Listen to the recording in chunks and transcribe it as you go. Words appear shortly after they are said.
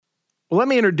Well, let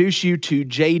me introduce you to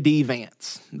J.D.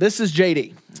 Vance. This is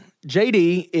J.D.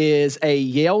 J.D. is a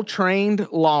Yale-trained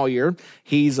lawyer.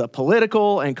 He's a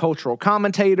political and cultural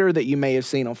commentator that you may have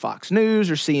seen on Fox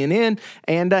News or CNN,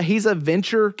 and he's a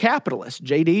venture capitalist.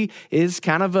 J.D. is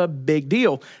kind of a big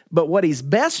deal, but what he's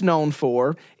best known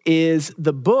for is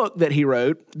the book that he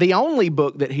wrote, the only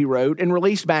book that he wrote and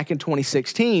released back in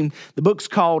 2016. The book's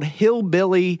called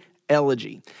Hillbilly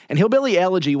Elegy. And Hillbilly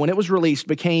Elegy, when it was released,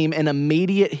 became an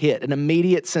immediate hit, an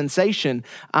immediate sensation,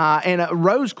 and it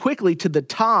rose quickly to the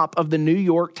top of the New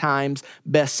York Times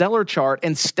bestseller chart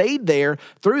and stayed there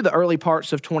through the early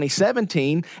parts of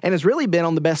 2017 and has really been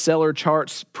on the bestseller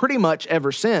charts pretty much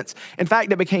ever since. In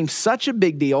fact, it became such a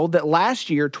big deal that last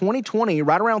year, 2020,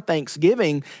 right around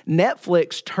Thanksgiving,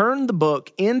 Netflix turned the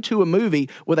book into a movie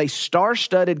with a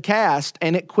star-studded cast,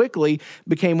 and it quickly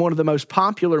became one of the most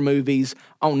popular movies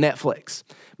on Netflix.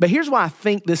 But here's why I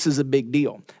think this is a big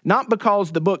deal. Not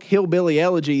because the book Hillbilly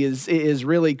Elegy is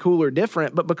really cool or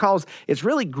different, but because it's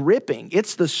really gripping.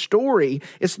 It's the story,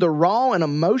 it's the raw and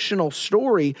emotional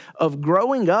story of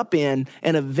growing up in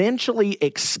and eventually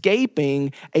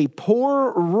escaping a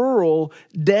poor, rural,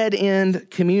 dead-end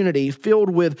community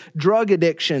filled with drug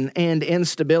addiction and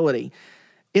instability.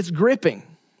 It's gripping.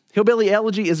 Hillbilly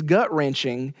Elegy is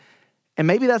gut-wrenching, and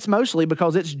maybe that's mostly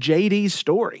because it's J.D.'s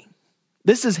story.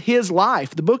 This is his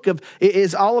life. The book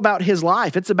is all about his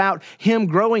life. It's about him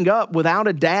growing up without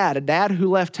a dad who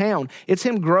left town. It's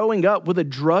him growing up with a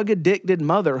drug-addicted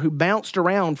mother who bounced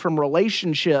around from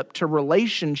relationship to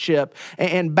relationship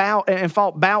and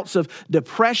fought bouts of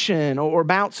depression or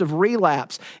bouts of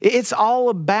relapse. It's all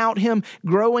about him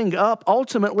growing up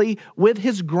ultimately with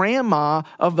his grandma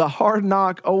of the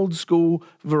hard-knock, old-school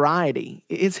variety.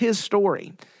 It's his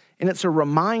story, and it's a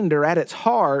reminder at its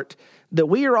heart that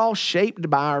we are all shaped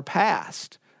by our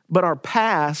past, but our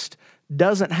past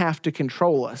doesn't have to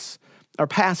control us. Our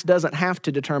past doesn't have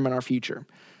to determine our future.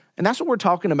 And that's what we're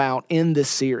talking about in this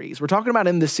series. We're talking about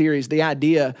in this series the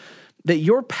idea that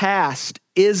your past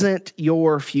isn't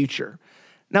your future.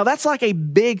 Now, that's like a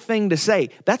big thing to say.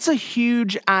 That's a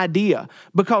huge idea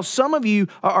because some of you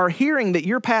are hearing that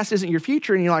your past isn't your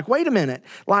future, and you're like, wait a minute,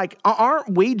 like,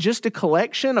 aren't we just a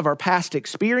collection of our past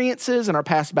experiences and our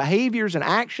past behaviors and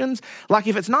actions? Like,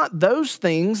 if it's not those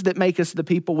things that make us the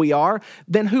people we are,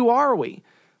 then who are we?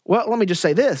 Well, let me just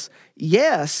say this.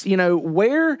 Yes,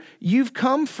 where you've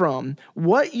come from,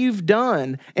 what you've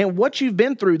done, and what you've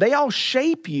been through, they all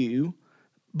shape you,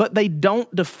 but they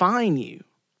don't define you.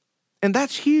 And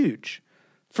that's huge.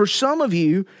 For some of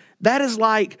you, that is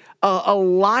like a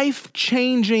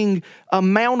life-changing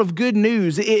amount of good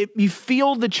news. You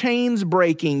feel the chains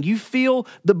breaking. You feel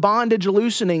the bondage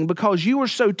loosening because you are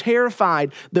so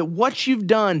terrified that what you've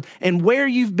done and where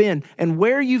you've been and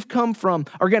where you've come from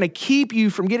are going to keep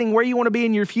you from getting where you want to be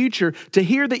in your future. To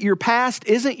hear that your past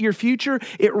isn't your future,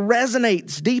 it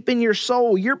resonates deep in your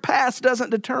soul. Your past doesn't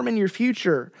determine your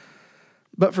future.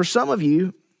 But for some of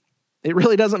you, it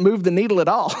really doesn't move the needle at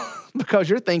all because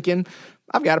you're thinking,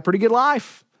 I've got a pretty good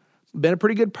life, been a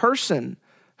pretty good person.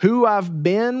 Who I've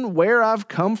been, where I've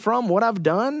come from, what I've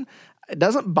done, it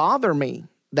doesn't bother me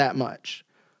that much.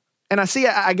 And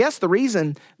I guess the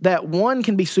reason that one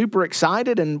can be super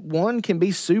excited and one can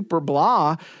be super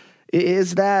blah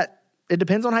is that it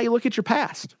depends on how you look at your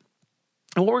past.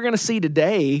 And what we're going to see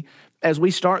today as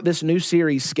we start this new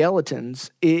series,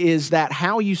 Skeletons, is that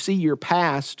how you see your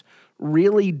past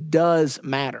really does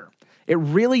matter. It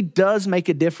really does make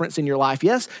a difference in your life.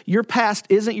 Yes, your past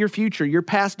isn't your future. Your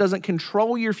past doesn't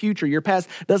control your future. Your past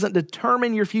doesn't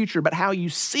determine your future, but how you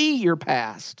see your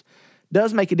past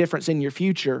does make a difference in your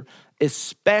future,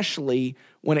 especially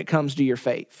when it comes to your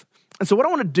faith. And so what I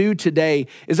want to do today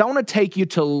is I want to take you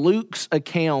to Luke's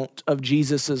account of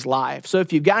Jesus' life. So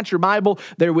if you've got your Bible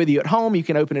there with you at home, you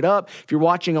can open it up. If you're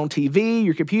watching on TV,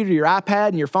 your computer, your iPad,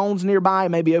 and your phone's nearby,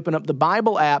 maybe open up the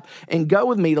Bible app and go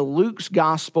with me to Luke's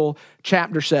Gospel,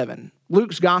 chapter 7.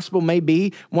 Luke's gospel may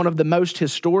be one of the most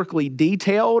historically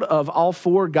detailed of all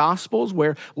four gospels,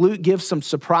 where Luke gives some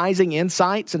surprising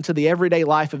insights into the everyday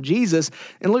life of Jesus.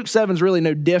 And Luke 7 is really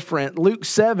no different. Luke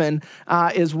 7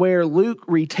 is where Luke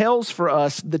retells for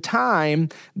us the time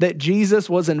that Jesus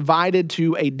was invited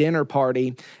to a dinner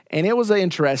party. And it was an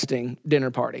interesting dinner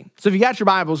party. So if you got your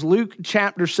Bibles, Luke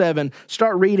chapter 7,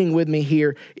 start reading with me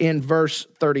here in verse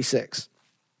 36.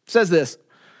 It says this.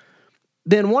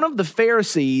 Then one of the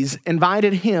Pharisees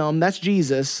invited him, that's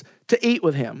Jesus, to eat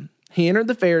with him. He entered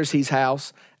the Pharisee's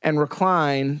house and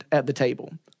reclined at the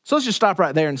table. So let's just stop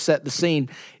right there and set the scene.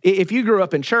 If you grew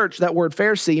up in church, that word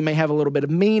Pharisee may have a little bit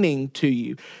of meaning to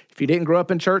you. If you didn't grow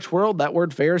up in church world, that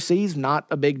word Pharisees, not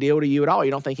a big deal to you at all.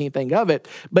 You don't think anything of it.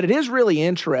 But it is really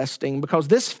interesting because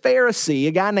this Pharisee,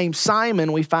 a guy named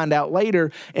Simon, we find out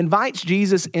later, invites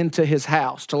Jesus into his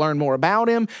house to learn more about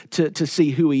him, to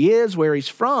see who he is, where he's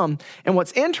from. And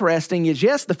what's interesting is,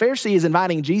 yes, the Pharisee is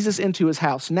inviting Jesus into his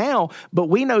house now, but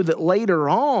we know that later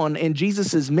on in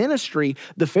Jesus' ministry,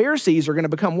 the Pharisees are going to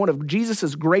become one of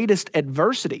Jesus' greatest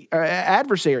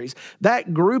adversaries.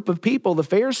 That group of people, the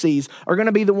Pharisees, are going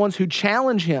to be the ones who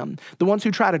challenge him, the ones who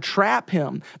try to trap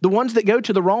him, the ones that go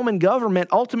to the Roman government,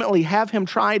 ultimately have him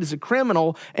tried as a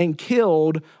criminal and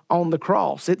killed on the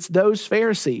cross. It's those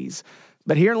Pharisees.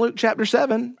 But here in Luke chapter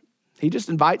 7, he just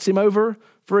invites him over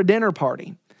for a dinner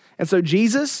party. And so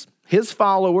Jesus, his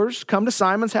followers, come to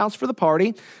Simon's house for the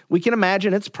party. We can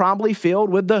imagine it's probably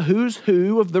filled with the who's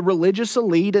who of the religious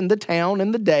elite in the town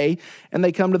in the day, and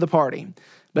they come to the party.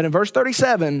 But in verse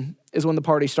 37 is when the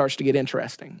party starts to get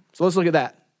interesting. So let's look at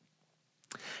that.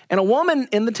 And a woman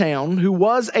in the town who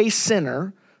was a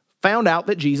sinner found out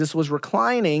that Jesus was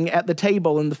reclining at the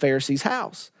table in the Pharisee's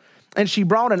house. And she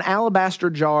brought an alabaster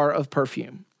jar of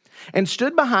perfume and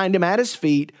stood behind him at his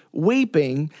feet,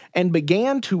 weeping, and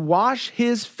began to wash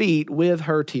his feet with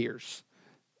her tears.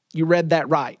 You read that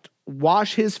right.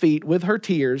 Wash his feet with her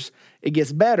tears. It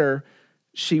gets better.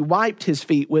 She wiped his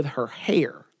feet with her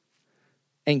hair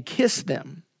and kissed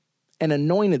them and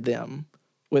anointed them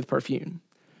with perfume.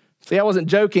 See, I wasn't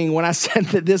joking when I said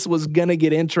that this was going to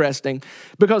get interesting,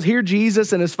 because here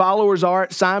Jesus and his followers are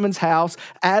at Simon's house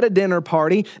at a dinner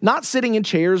party, not sitting in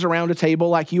chairs around a table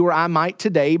like you or I might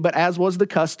today, but as was the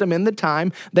custom in the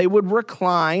time, they would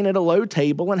recline at a low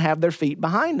table and have their feet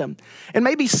behind them. And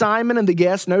maybe Simon and the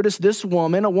guests notice this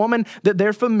woman, a woman that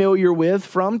they're familiar with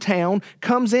from town,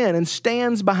 comes in and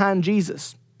stands behind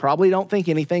Jesus. Probably don't think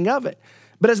anything of it.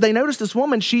 But as they notice this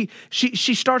woman, she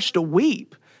starts to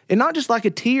weep. And not just like a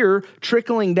tear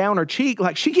trickling down her cheek,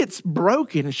 like she gets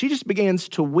broken and she just begins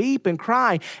to weep and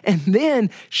cry. And then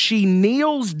she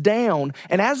kneels down.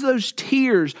 And as those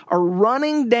tears are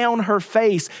running down her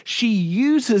face, she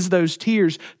uses those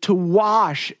tears to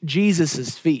wash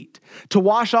Jesus' feet, to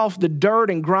wash off the dirt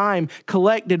and grime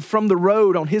collected from the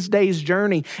road on his day's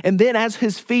journey. And then as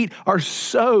his feet are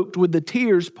soaked with the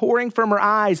tears pouring from her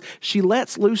eyes, she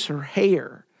lets loose her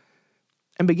hair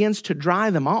and begins to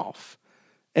dry them off.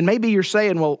 And maybe you're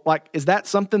saying, well, like, is that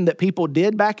something that people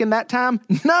did back in that time?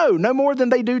 No more than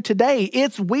they do today.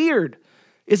 It's weird.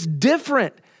 It's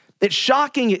different. It's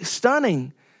shocking. It's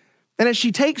stunning. And as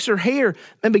she takes her hair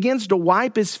and begins to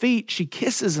wipe his feet, she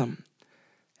kisses him.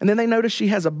 And then they notice she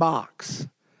has a box.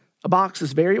 A box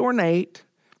that's very ornate.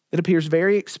 It appears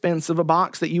very expensive, a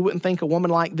box that you wouldn't think a woman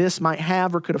like this might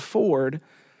have or could afford.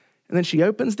 And then she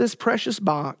opens this precious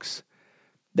box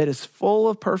that is full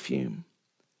of perfume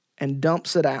and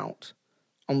dumps it out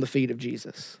on the feet of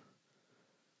Jesus.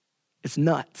 It's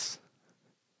nuts.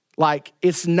 Like,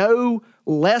 it's no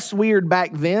less weird back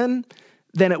then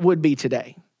than it would be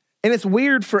today. And it's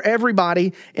weird for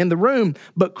everybody in the room,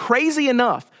 but crazy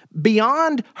enough,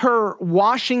 beyond her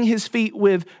washing his feet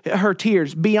with her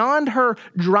tears, beyond her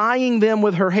drying them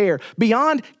with her hair,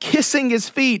 beyond kissing his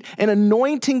feet and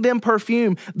anointing them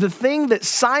perfume, the thing that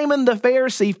Simon the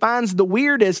Pharisee finds the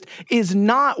weirdest is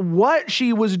not what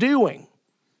she was doing,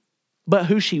 but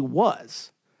who she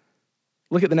was.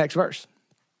 Look at the next verse.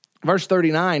 Verse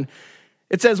 39.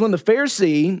 It says, when the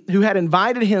Pharisee who had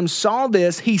invited him saw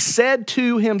this, he said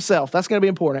to himself, that's going to be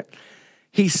important.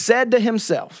 He said to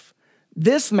himself,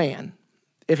 this man,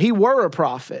 if he were a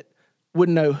prophet, would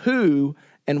know who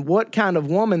and what kind of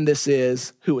woman this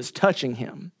is who is touching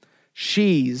him.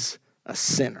 She's a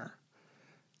sinner.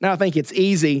 Now, I think it's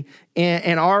easy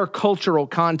in our cultural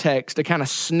context to kind of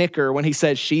snicker when he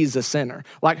says she's a sinner.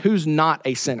 Like, who's not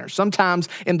a sinner? Sometimes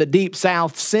in the deep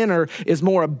South, sinner is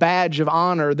more a badge of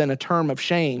honor than a term of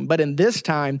shame. But in this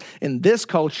time, in this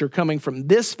culture, coming from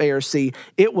this Pharisee,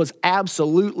 it was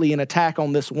absolutely an attack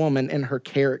on this woman and her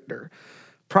character.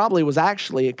 Probably was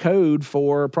actually a code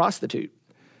for a prostitute.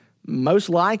 Most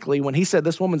likely, when he said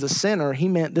this woman's a sinner, he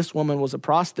meant this woman was a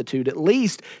prostitute. At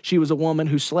least she was a woman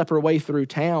who slept her way through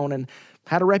town and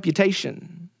had a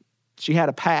reputation. She had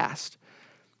a past.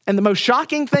 And the most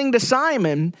shocking thing to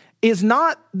Simon is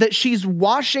not that she's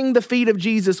washing the feet of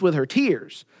Jesus with her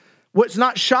tears. What's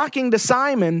not shocking to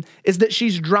Simon is that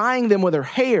she's drying them with her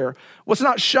hair. What's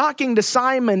not shocking to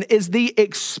Simon is the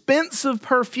expensive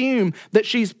perfume that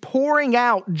she's pouring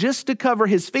out just to cover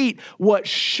his feet. What's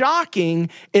shocking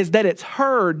is that it's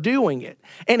her doing it.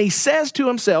 And he says to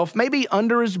himself, maybe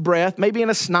under his breath, maybe in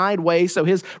a snide way so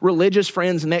his religious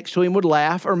friends next to him would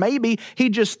laugh, or maybe he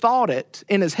just thought it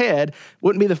in his head.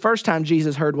 Wouldn't be the first time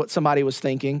Jesus heard what somebody was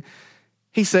thinking.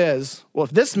 He says, well,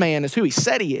 if this man is who he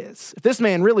said he is, if this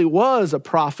man really was a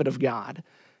prophet of God,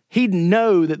 he'd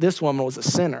know that this woman was a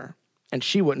sinner and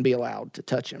she wouldn't be allowed to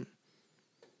touch him.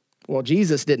 Well,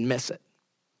 Jesus didn't miss it,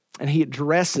 and he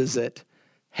addresses it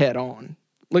head on.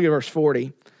 Look at verse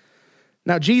 40.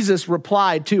 Now, Jesus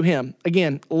replied to him.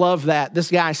 Again, love that.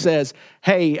 This guy says,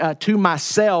 hey, to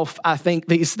myself, I think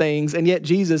these things. And yet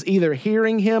Jesus, either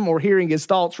hearing him or hearing his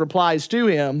thoughts, replies to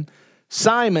him,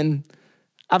 Simon,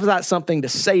 I've got something to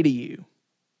say to you.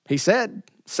 He said,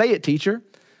 say it, teacher.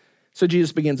 So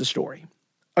Jesus begins the story.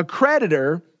 A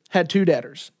creditor had two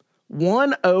debtors.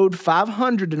 One owed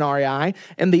 500 denarii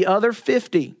and the other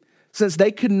 50. Since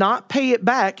they could not pay it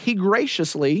back, he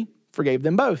graciously forgave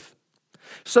them both.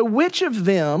 So which of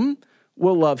them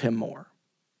will love him more?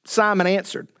 Simon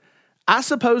answered, I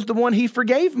suppose the one he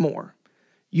forgave more.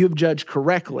 You have judged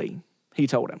correctly, he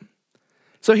told him.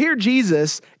 So here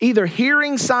Jesus, either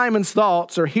hearing Simon's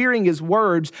thoughts or hearing his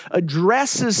words,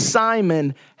 addresses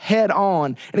Simon head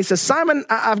on. And he says, Simon,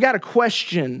 I've got a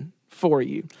question for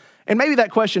you. And maybe that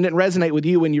question didn't resonate with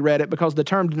you when you read it because the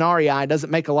term denarii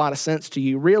doesn't make a lot of sense to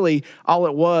you. Really, all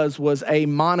it was a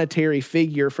monetary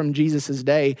figure from Jesus'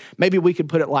 day. Maybe we could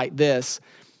put it like this.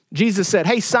 Jesus said,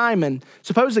 hey, Simon,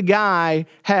 suppose a guy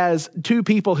has two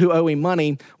people who owe him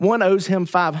money. One owes him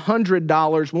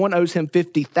 $500. One owes him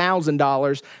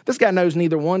 $50,000. This guy knows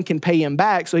neither one can pay him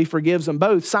back, so he forgives them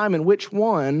both. Simon, which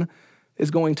one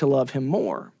is going to love him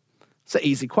more? It's an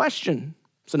easy question.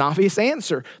 It's an obvious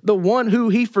answer. The one who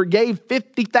he forgave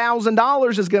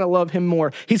 $50,000 is going to love him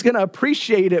more. He's going to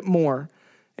appreciate it more.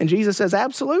 And Jesus says,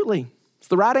 absolutely. It's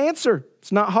the right answer.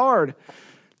 It's not hard.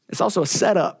 It's also a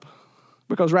setup.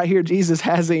 Because right here, Jesus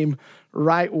has him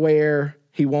right where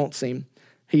he wants him.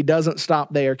 He doesn't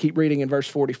stop there. Keep reading in verse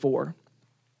 44.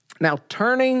 Now,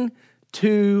 turning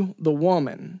to the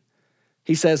woman,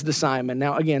 he says to Simon,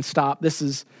 now again, stop. This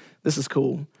is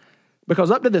cool.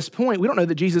 Because up to this point, we don't know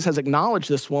that Jesus has acknowledged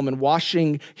this woman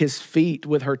washing his feet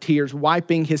with her tears,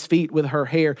 wiping his feet with her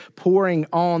hair, pouring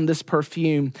on this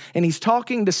perfume. And he's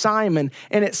talking to Simon,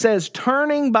 and it says,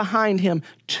 turning behind him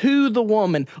to the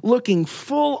woman, looking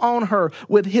full on her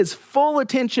with his full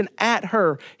attention at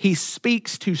her, he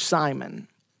speaks to Simon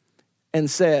and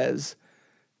says,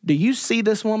 do you see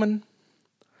this woman?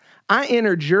 I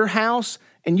entered your house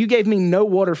and you gave me no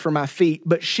water for my feet,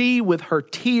 but she with her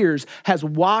tears has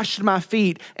washed my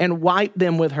feet and wiped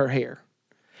them with her hair.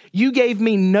 You gave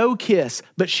me no kiss,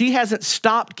 but she hasn't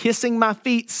stopped kissing my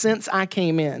feet since I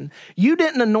came in. You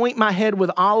didn't anoint my head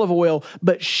with olive oil,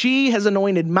 but she has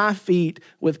anointed my feet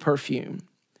with perfume.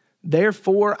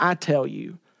 Therefore, I tell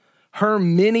you, her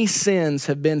many sins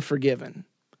have been forgiven.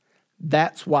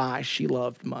 That's why she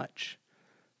loved much.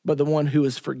 But the one who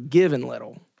is forgiven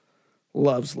little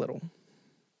loves little.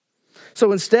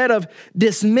 So instead of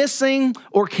dismissing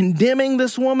or condemning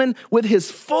this woman with his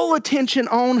full attention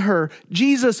on her,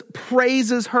 Jesus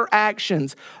praises her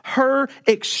actions, her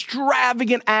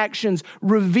extravagant actions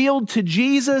revealed to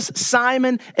Jesus,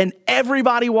 Simon, and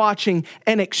everybody watching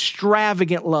an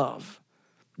extravagant love.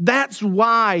 That's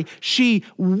why she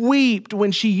wept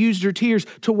when she used her tears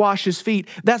to wash his feet.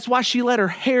 That's why she let her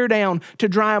hair down to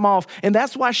dry them off. And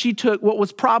that's why she took what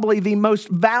was probably the most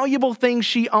valuable thing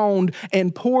she owned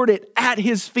and poured it at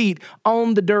his feet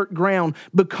on the dirt ground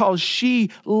because she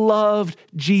loved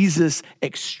Jesus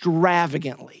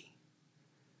extravagantly.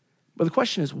 But the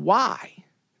question is, why?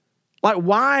 Like,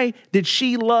 why did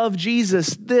she love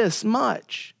Jesus this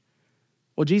much?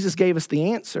 Well, Jesus gave us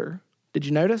the answer. Did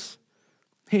you notice?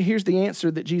 Here's the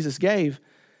answer that Jesus gave.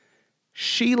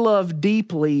 She loved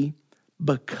deeply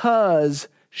because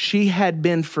she had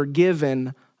been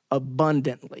forgiven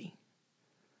abundantly.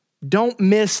 Don't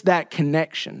miss that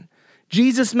connection.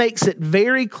 Jesus makes it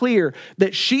very clear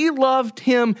that she loved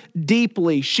him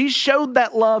deeply. She showed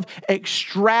that love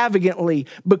extravagantly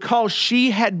because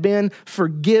she had been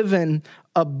forgiven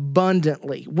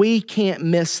abundantly. We can't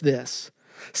miss this.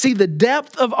 See, the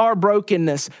depth of our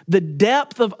brokenness, the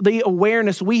depth of the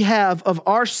awareness we have of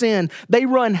our sin, they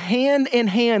run hand in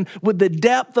hand with the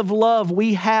depth of love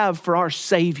we have for our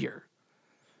Savior.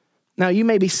 Now, you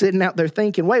may be sitting out there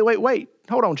thinking, wait,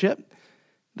 hold on, Chip.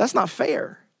 That's not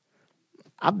fair.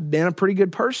 I've been a pretty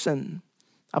good person.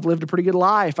 I've lived a pretty good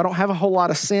life. I don't have a whole lot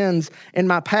of sins in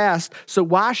my past. So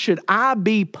why should I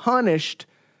be punished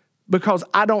because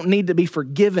I don't need to be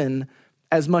forgiven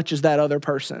as much as that other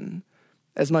person,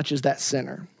 as much as that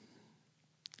sinner?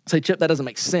 Say, Chip, that doesn't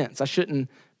make sense. I shouldn't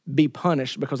be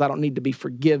punished because I don't need to be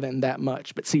forgiven that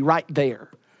much. But see, right there,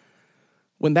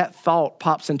 when that thought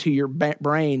pops into your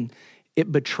brain,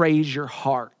 it betrays your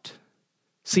heart.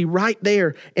 See, right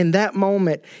there in that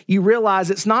moment, you realize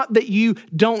it's not that you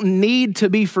don't need to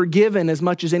be forgiven as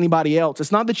much as anybody else.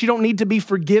 It's not that you don't need to be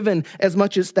forgiven as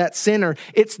much as that sinner.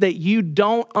 It's that you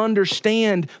don't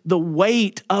understand the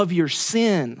weight of your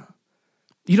sin.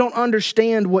 You don't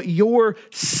understand what your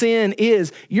sin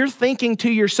is. You're thinking to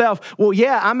yourself, well,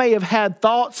 yeah, I may have had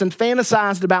thoughts and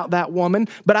fantasized about that woman,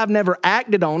 but I've never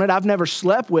acted on it. I've never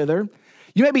slept with her.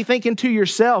 You may be thinking to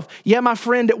yourself, yeah, my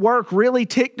friend at work really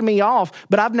ticked me off,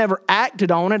 but I've never acted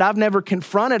on it. I've never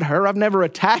confronted her. I've never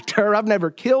attacked her. I've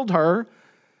never killed her.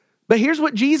 But here's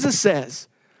what Jesus says.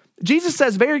 Jesus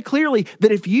says very clearly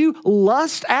that if you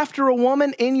lust after a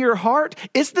woman in your heart,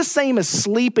 it's the same as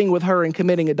sleeping with her and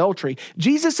committing adultery.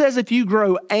 Jesus says if you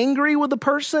grow angry with a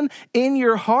person in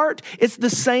your heart, it's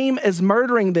the same as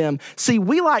murdering them. See,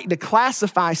 we like to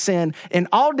classify sin in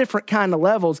all different kind of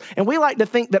levels, and we like to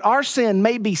think that our sin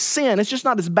may be sin. It's just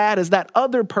not as bad as that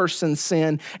other person's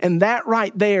sin, and that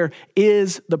right there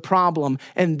is the problem.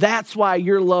 And that's why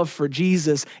your love for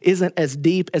Jesus isn't as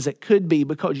deep as it could be,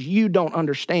 because you don't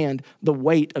understand the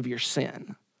weight of your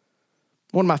sin.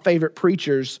 One of my favorite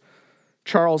preachers,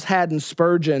 Charles Haddon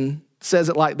Spurgeon, says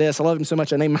it like this. I love him so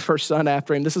much I named my first son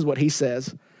after him. This is what he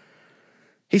says.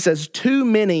 He says, too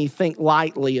many think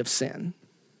lightly of sin,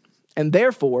 and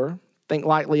therefore think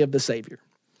lightly of the Savior.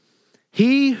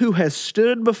 He who has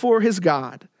stood before his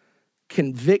God,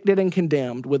 convicted and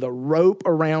condemned with a rope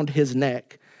around his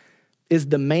neck, is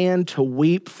the man to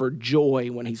weep for joy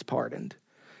when he's pardoned,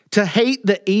 to hate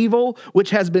the evil which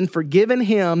has been forgiven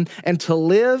him, and to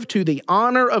live to the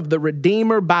honor of the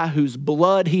Redeemer by whose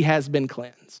blood he has been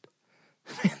cleansed.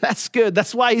 That's good.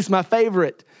 That's why he's my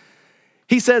favorite.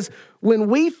 He says, when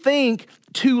we think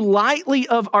too lightly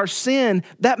of our sin,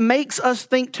 that makes us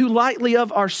think too lightly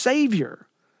of our Savior.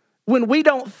 When we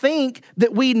don't think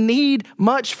that we need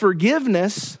much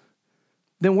forgiveness,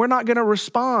 then we're not going to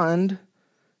respond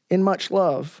in much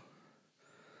love.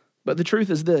 But the truth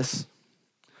is this.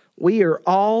 We are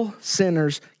all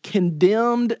sinners,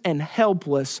 condemned and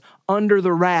helpless under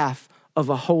the wrath of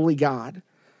a holy God.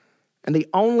 And the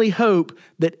only hope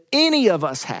that any of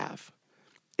us have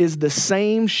is the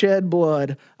same shed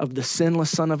blood of the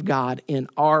sinless Son of God in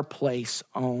our place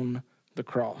on the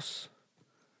cross.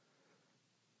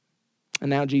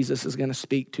 And now Jesus is going to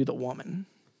speak to the woman.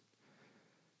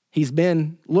 He's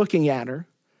been looking at her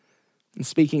and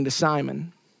speaking to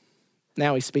Simon.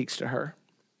 Now he speaks to her.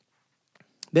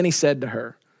 Then he said to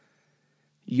her,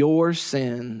 your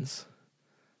sins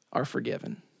are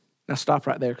forgiven. Now stop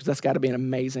right there, because that's got to be an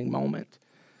amazing moment.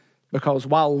 Because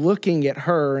while looking at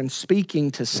her and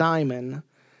speaking to Simon,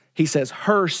 he says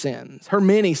her sins, her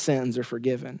many sins are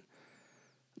forgiven.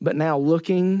 But now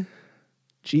looking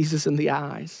Jesus in the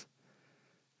eyes,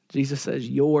 Jesus says,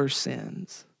 your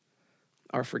sins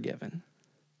are forgiven.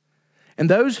 And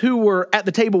those who were at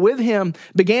the table with him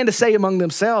began to say among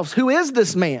themselves, who is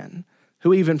this man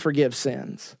who even forgives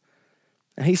sins?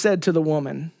 And he said to the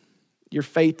woman, your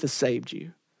faith has saved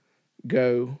you.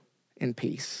 Go in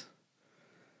peace.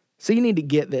 So you need to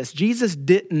get this. Jesus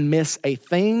didn't miss a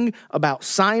thing about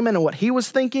Simon and what he was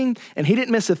thinking, and he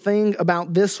didn't miss a thing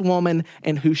about this woman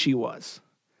and who she was.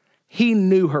 He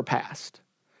knew her past.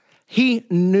 He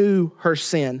knew her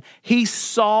sin. He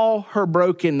saw her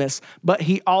brokenness, but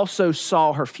he also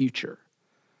saw her future.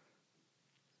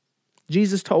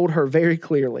 Jesus told her very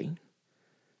clearly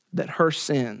that her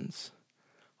sins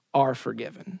are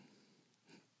forgiven.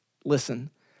 Listen,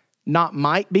 not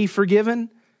might be forgiven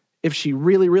if she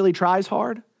really, really tries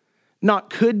hard. Not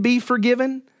could be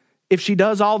forgiven if she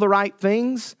does all the right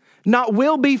things. Not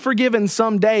will be forgiven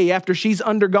someday after she's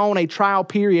undergone a trial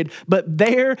period. But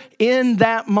there in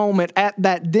that moment at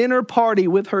that dinner party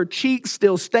with her cheeks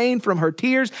still stained from her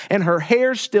tears and her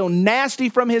hair still nasty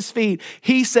from his feet,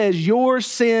 he says, your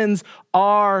sins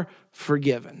are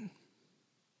forgiven.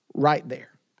 Right there.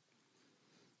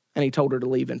 And he told her to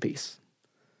leave in peace.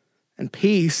 And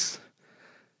peace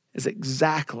is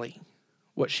exactly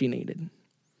what she needed.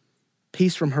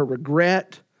 Peace from her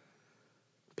regret,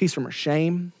 peace from her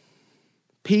shame,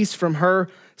 peace from her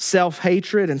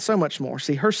self-hatred, and so much more.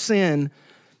 See, her sin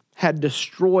had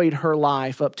destroyed her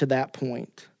life up to that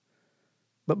point.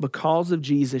 But because of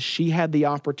Jesus, she had the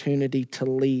opportunity to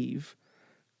leave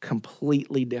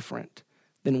completely different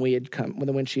than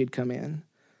when she had come in.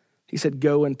 He said,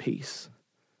 go in peace.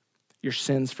 Your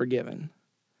sin's forgiven.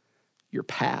 Your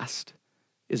past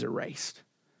is erased.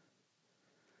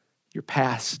 Your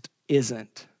past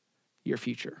isn't your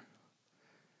future.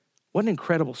 What an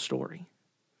incredible story.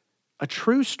 A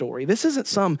true story. This isn't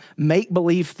some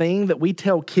make-believe thing that we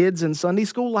tell kids in Sunday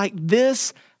school. Like,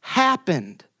 this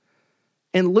happened.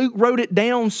 And Luke wrote it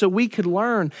down so we could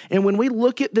learn. And when we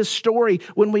look at this story,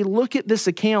 when we look at this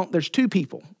account, there's two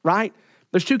people, right?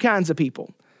 There's two kinds of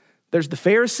people. There's the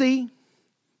Pharisee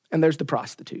and there's the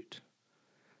prostitute.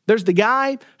 There's the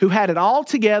guy who had it all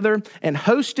together and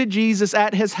hosted Jesus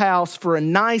at his house for a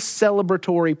nice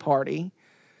celebratory party.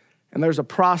 And there's a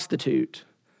prostitute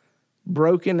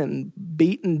broken and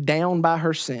beaten down by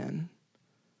her sin.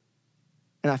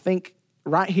 And I think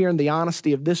right here in the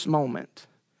honesty of this moment,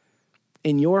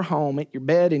 in your home, at your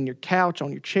bed, in your couch,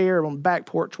 on your chair, on the back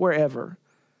porch, wherever,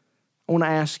 I want to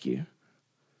ask you,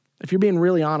 if you're being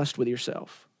really honest with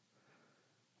yourself,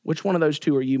 which one of those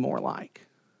two are you more like?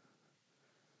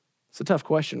 It's a tough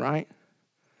question, right?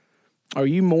 Are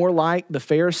you more like the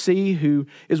Pharisee who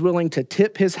is willing to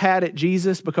tip his hat at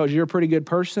Jesus because you're a pretty good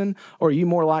person? Or are you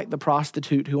more like the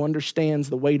prostitute who understands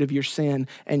the weight of your sin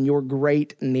and your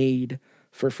great need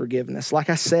for forgiveness? Like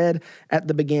I said at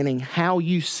the beginning, how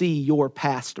you see your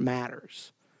past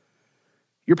matters.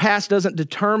 Your past doesn't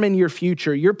determine your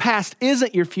future. Your past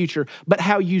isn't your future, but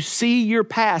how you see your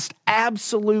past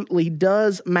absolutely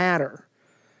does matter.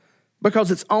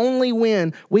 Because it's only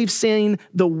when we've seen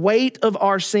the weight of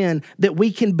our sin that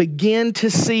we can begin to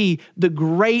see the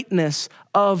greatness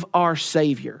of our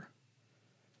Savior.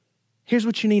 Here's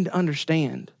what you need to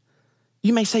understand.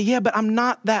 You may say, yeah, but I'm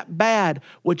not that bad.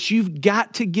 What you've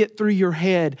got to get through your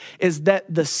head is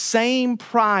that the same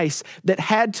price that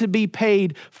had to be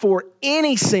paid for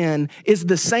any sin is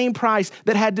the same price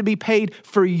that had to be paid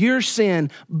for your sin.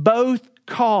 Both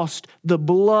cost the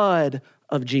blood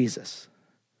of Jesus.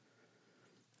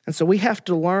 And so we have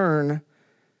to learn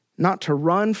not to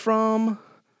run from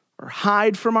or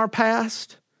hide from our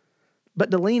past,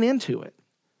 but to lean into it.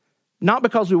 Not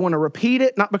because we want to repeat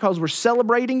it, not because we're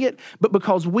celebrating it, but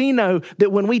because we know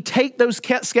that when we take those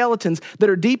skeletons that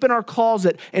are deep in our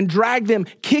closet and drag them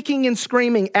kicking and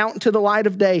screaming out into the light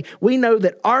of day, we know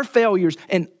that our failures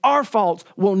and our faults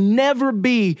will never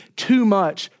be too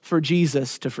much for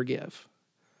Jesus to forgive.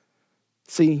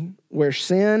 See, where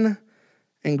sin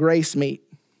and grace meet,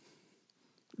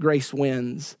 grace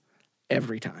wins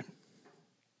every time.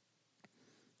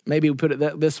 Maybe we put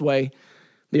it this way.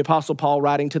 The Apostle Paul,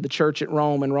 writing to the church at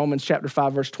Rome in Romans chapter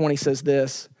 5, verse 20, says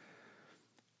this: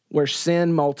 where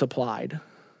sin multiplied,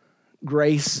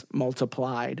 grace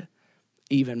multiplied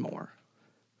even more.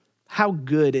 How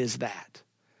good is that?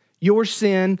 Your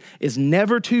sin is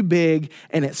never too big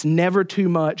and it's never too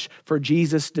much for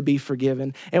Jesus to be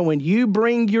forgiven. And when you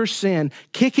bring your sin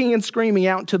kicking and screaming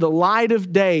out to the light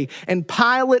of day and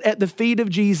pile it at the feet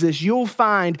of Jesus, you'll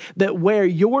find that where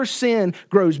your sin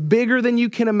grows bigger than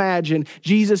you can imagine,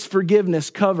 Jesus'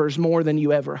 forgiveness covers more than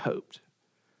you ever hoped.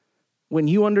 When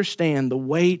you understand the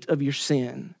weight of your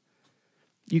sin,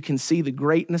 you can see the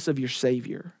greatness of your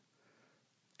Savior,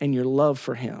 and your love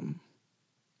for him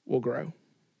will grow.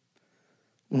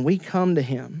 When we come to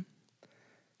him,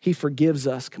 he forgives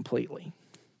us completely.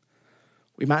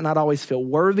 We might not always feel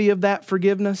worthy of that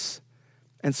forgiveness,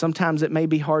 and sometimes it may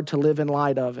be hard to live in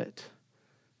light of it,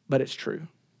 but it's true.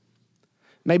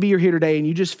 Maybe you're here today and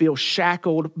you just feel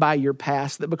shackled by your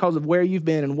past, that because of where you've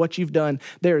been and what you've done,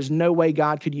 there is no way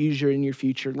God could use you in your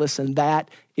future. Listen,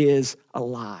 that is a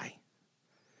lie.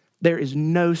 There is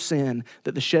no sin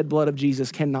that the shed blood of Jesus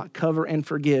cannot cover and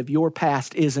forgive. Your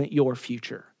past isn't your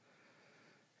future.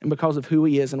 And because of who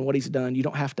he is and what he's done, you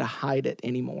don't have to hide it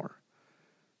anymore.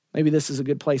 Maybe this is a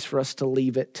good place for us to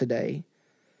leave it today.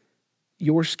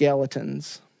 Your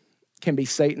skeletons can be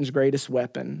Satan's greatest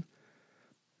weapon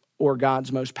or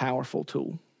God's most powerful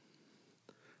tool.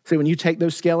 See, when you take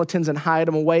those skeletons and hide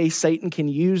them away, Satan can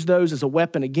use those as a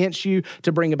weapon against you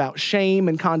to bring about shame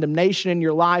and condemnation in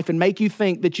your life and make you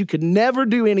think that you could never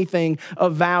do anything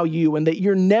of value and that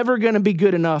you're never going to be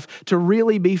good enough to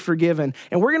really be forgiven.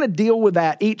 And we're going to deal with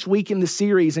that each week in the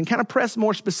series and kind of press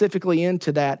more specifically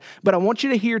into that. But I want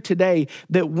you to hear today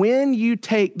that when you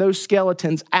take those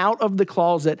skeletons out of the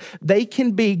closet, they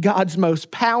can be God's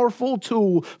most powerful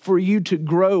tool for you to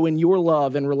grow in your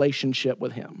love and relationship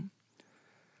with him.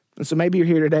 And so maybe you're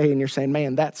here today and you're saying,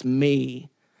 man, that's me.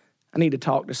 I need to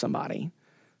talk to somebody.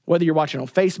 Whether you're watching on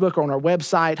Facebook or on our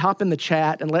website, hop in the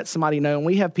chat and let somebody know. And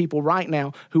we have people right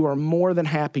now who are more than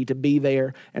happy to be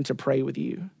there and to pray with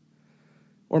you.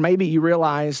 Or maybe you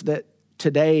realize that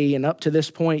today and up to this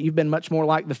point, you've been much more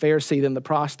like the Pharisee than the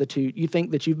prostitute. You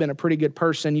think that you've been a pretty good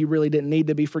person. You really didn't need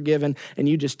to be forgiven. And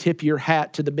you just tip your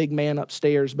hat to the big man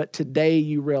upstairs. But today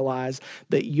you realize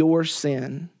that your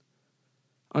sin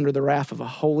under the wrath of a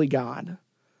holy God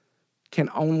can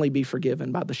only be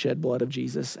forgiven by the shed blood of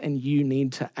Jesus. And you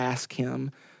need to ask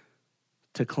him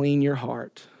to clean your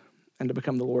heart and to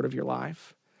become the Lord of your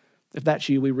life. If that's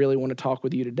you, we really want to talk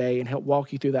with you today and help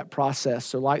walk you through that process.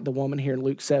 So like the woman here in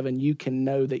Luke 7, you can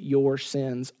know that your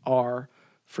sins are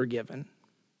forgiven.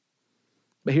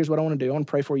 But here's what I want to do. I want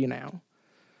to pray for you now.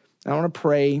 I want to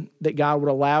pray that God would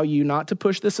allow you not to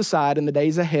push this aside in the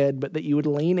days ahead, but that you would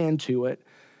lean into it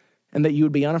and that you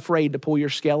would be unafraid to pull your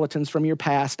skeletons from your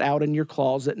past out in your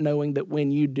closet, knowing that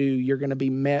when you do, you're going to be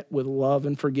met with love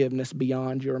and forgiveness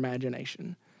beyond your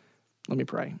imagination. Let me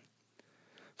pray.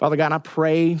 Father God, I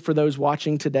pray for those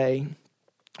watching today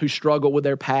who struggle with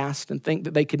their past and think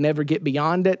that they could never get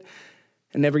beyond it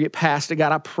and never get past it.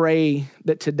 God, I pray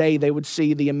that today they would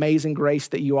see the amazing grace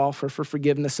that you offer for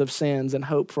forgiveness of sins and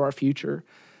hope for our future.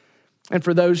 And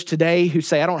for those today who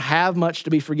say, I don't have much to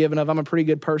be forgiven of, I'm a pretty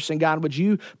good person, God, would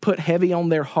you put heavy on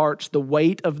their hearts the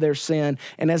weight of their sin?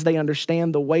 And as they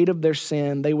understand the weight of their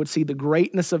sin, they would see the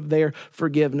greatness of their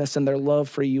forgiveness and their love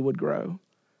for you would grow.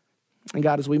 And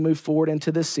God, as we move forward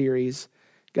into this series,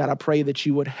 God, I pray that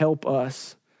you would help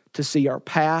us to see our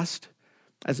past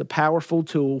as a powerful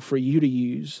tool for you to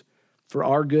use for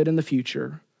our good in the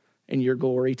future and your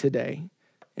glory today.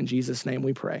 In Jesus' name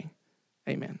we pray.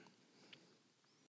 Amen.